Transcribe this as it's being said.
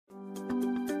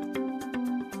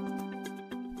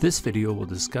This video will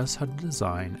discuss how to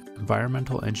design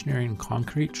environmental engineering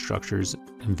concrete structures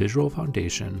in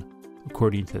VisualFoundation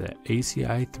according to the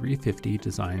ACI 350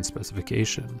 design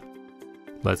specification.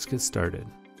 Let's get started.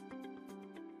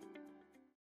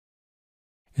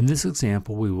 In this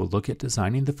example, we will look at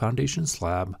designing the foundation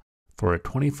slab for a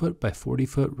 20-foot by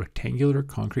 40-foot rectangular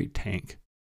concrete tank.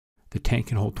 The tank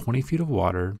can hold 20 feet of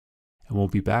water and will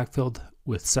be backfilled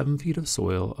with 7 feet of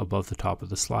soil above the top of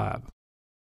the slab.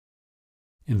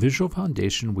 In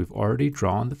VisualFoundation, we've already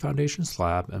drawn the foundation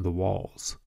slab and the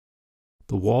walls.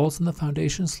 The walls in the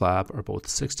foundation slab are both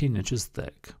 16 inches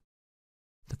thick.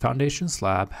 The foundation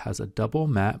slab has a double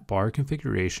mat bar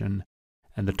configuration,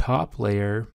 and the top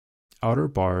layer outer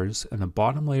bars and the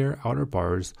bottom layer outer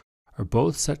bars are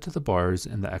both set to the bars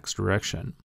in the X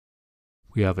direction.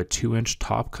 We have a 2-inch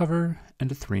top cover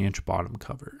and a 3-inch bottom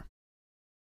cover.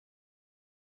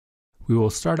 We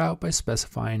will start out by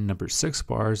specifying number 6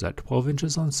 bars at 12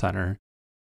 inches on center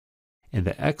in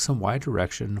the X and Y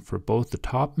direction for both the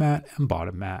top mat and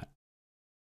bottom mat.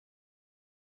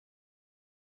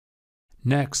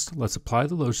 Next, let's apply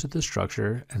the loads to the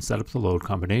structure and set up the load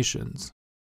combinations.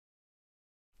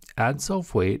 Add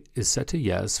self-weight is set to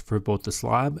yes for both the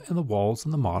slab and the walls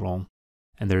in the model,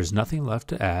 and there is nothing left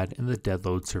to add in the dead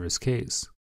load service case.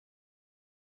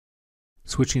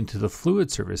 Switching to the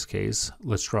fluid service case,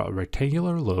 let's draw a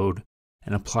rectangular load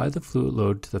and apply the fluid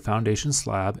load to the foundation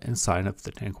slab and sign up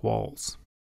the tank walls.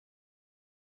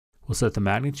 We'll set the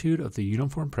magnitude of the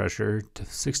uniform pressure to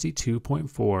 62.4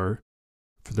 for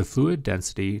the fluid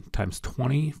density times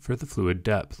 20 for the fluid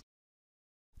depth.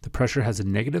 The pressure has a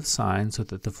negative sign so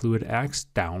that the fluid acts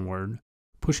downward,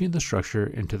 pushing the structure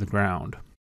into the ground.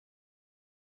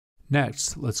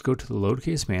 Next, let's go to the load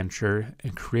case manager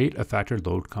and create a factored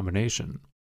load combination.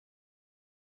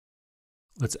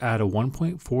 Let's add a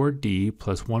 1.4D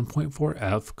plus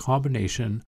 1.4F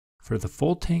combination for the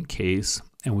full tank case,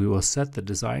 and we will set the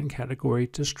design category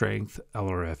to strength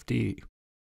LRFD.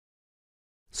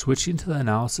 Switching to the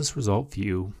analysis result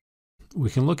view, we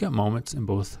can look at moments in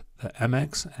both the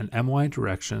MX and MY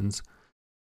directions.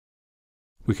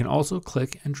 We can also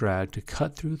click and drag to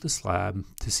cut through the slab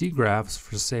to see graphs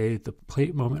for, say, the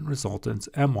plate moment resultants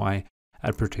MY at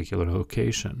a particular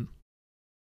location.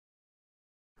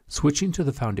 Switching to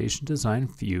the foundation design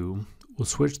view, we'll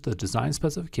switch the design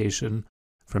specification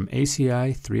from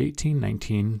ACI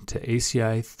 318.19 to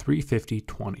ACI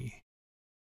 350.20.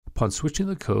 Upon switching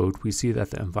the code, we see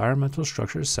that the environmental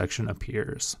structures section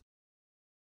appears.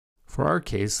 For our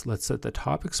case, let's set the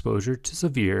top exposure to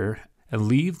severe and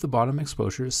leave the bottom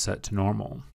exposure set to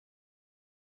normal.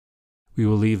 We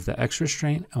will leave the X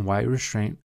restraint and Y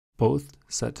restraint both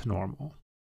set to normal.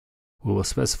 We will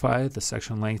specify the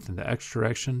section length in the X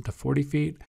direction to 40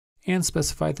 feet and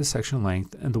specify the section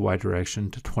length in the Y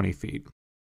direction to 20 feet.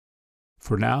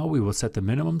 For now, we will set the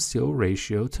minimum steel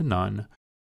ratio to none,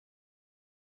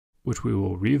 which we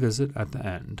will revisit at the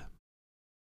end.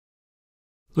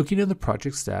 Looking at the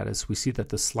project status, we see that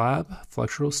the slab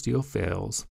flexural steel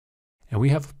fails, and we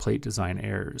have plate design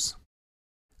errors.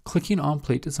 Clicking on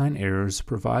plate design errors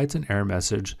provides an error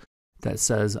message that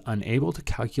says unable to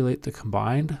calculate the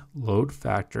combined load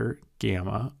factor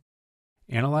gamma,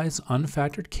 analyze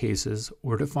unfactored cases,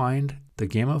 or to find the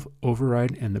gamma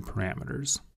override in the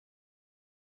parameters.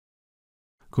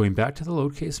 Going back to the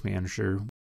load case manager,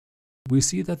 we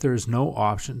see that there is no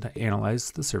option to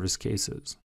analyze the service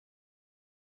cases.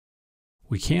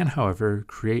 We can, however,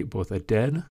 create both a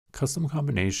dead custom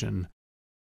combination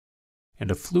and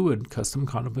a fluid custom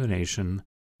combination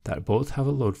that both have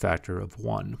a load factor of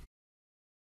 1.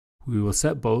 We will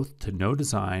set both to no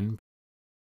design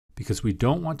because we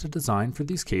don't want to design for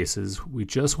these cases, we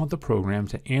just want the program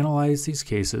to analyze these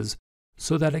cases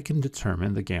so that it can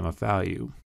determine the gamma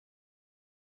value.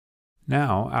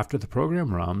 Now, after the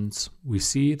program runs, we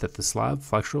see that the slab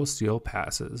flexural steel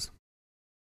passes.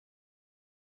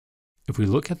 If we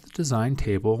look at the design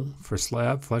table for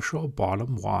slab flexural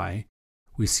bottom Y,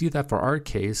 we see that for our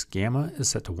case, gamma is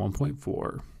set to 1.4.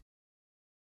 For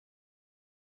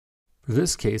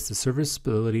this case, the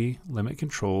serviceability limit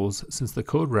controls, since the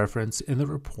code reference in the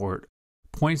report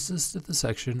points us to the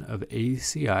section of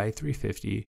ACI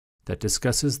 350 that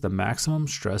discusses the maximum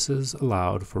stresses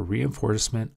allowed for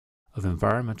reinforcement of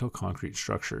environmental concrete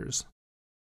structures.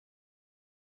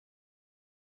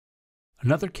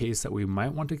 Another case that we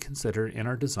might want to consider in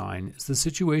our design is the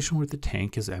situation where the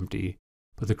tank is empty,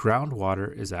 but the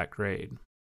groundwater is at grade.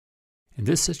 In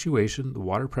this situation, the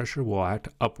water pressure will act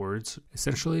upwards,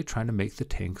 essentially trying to make the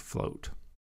tank float.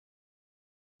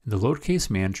 In the load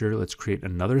case manager, let's create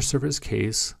another service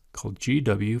case called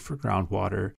GW for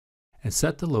groundwater and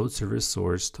set the load service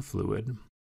source to fluid.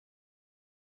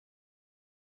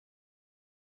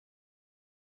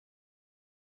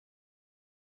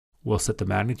 we'll set the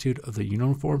magnitude of the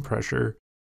uniform pressure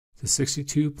to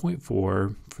 62.4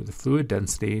 for the fluid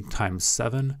density times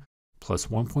 7 plus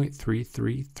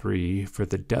 1.333 for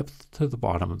the depth to the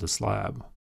bottom of the slab.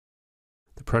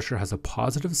 The pressure has a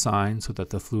positive sign so that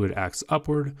the fluid acts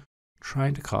upward,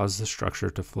 trying to cause the structure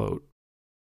to float.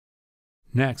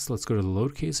 Next, let's go to the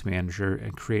load case manager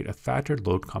and create a factored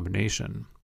load combination.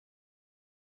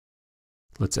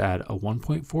 Let's add a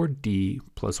 1.4D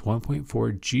plus 1.4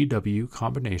 GW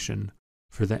combination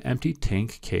for the empty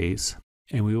tank case,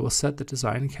 and we will set the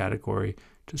design category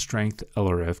to strength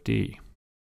LRFD.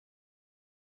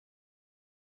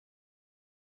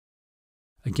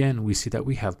 Again, we see that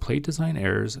we have plate design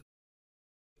errors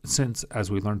since,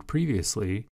 as we learned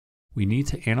previously, we need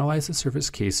to analyze the surface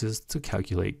cases to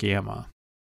calculate gamma.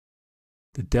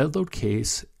 The dead load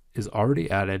case is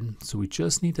already added, so we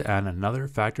just need to add another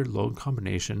factored load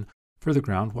combination for the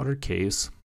groundwater case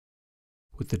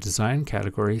with the design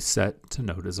category set to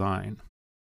no design.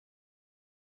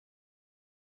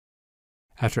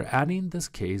 After adding this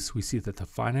case, we see that the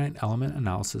finite element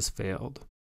analysis failed.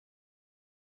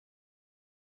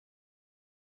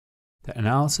 The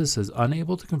analysis is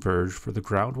unable to converge for the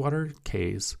groundwater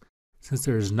case since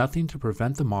there is nothing to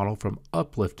prevent the model from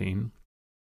uplifting,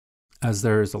 as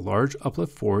there is a large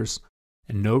uplift force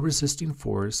and no resisting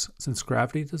force since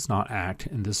gravity does not act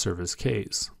in this surface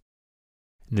case.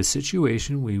 In this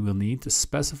situation, we will need to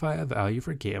specify a value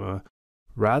for gamma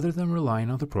rather than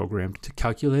relying on the program to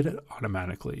calculate it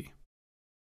automatically.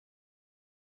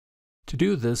 To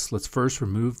do this, let's first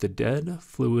remove the dead,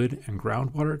 fluid, and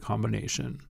groundwater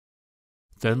combination.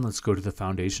 Then let's go to the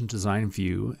Foundation Design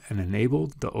view and enable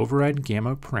the override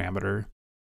gamma parameter,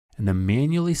 and then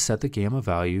manually set the gamma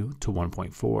value to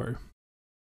 1.4.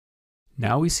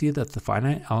 Now we see that the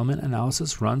finite element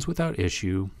analysis runs without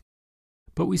issue,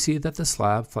 but we see that the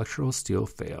slab flexural steel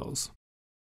fails.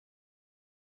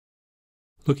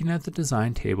 Looking at the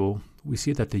design table, we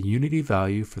see that the unity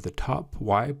value for the top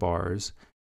Y bars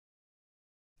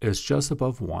is just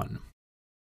above 1.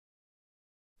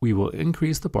 We will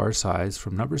increase the bar size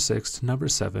from number 6 to number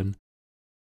 7,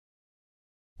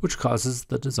 which causes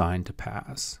the design to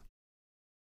pass.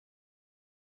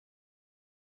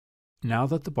 Now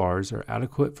that the bars are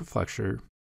adequate for flexure,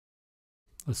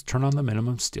 let's turn on the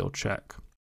minimum steel check.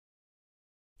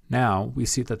 Now we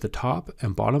see that the top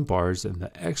and bottom bars in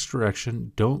the X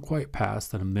direction don't quite pass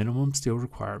the minimum steel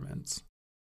requirements.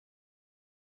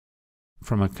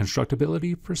 From a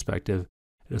constructability perspective,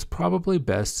 it is probably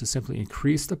best to simply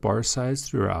increase the bar size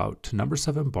throughout to number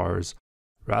 7 bars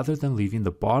rather than leaving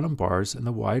the bottom bars in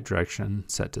the Y direction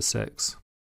set to 6.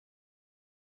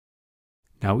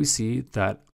 Now we see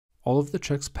that all of the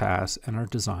checks pass and our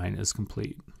design is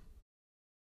complete.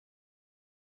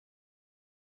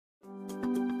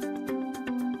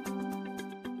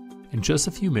 In just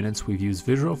a few minutes, we've used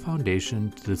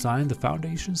VisualFoundation to design the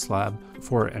foundation slab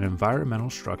for an environmental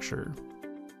structure.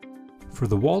 For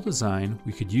the wall design,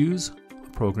 we could use a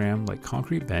program like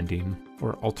concrete bending,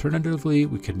 or alternatively,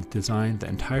 we could design the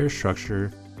entire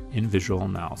structure in visual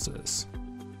analysis.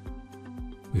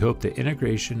 We hope the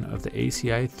integration of the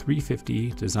ACI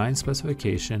 350 design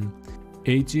specification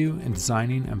aids you in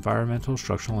designing environmental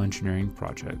structural engineering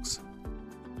projects.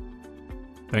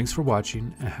 Thanks for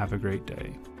watching and have a great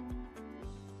day.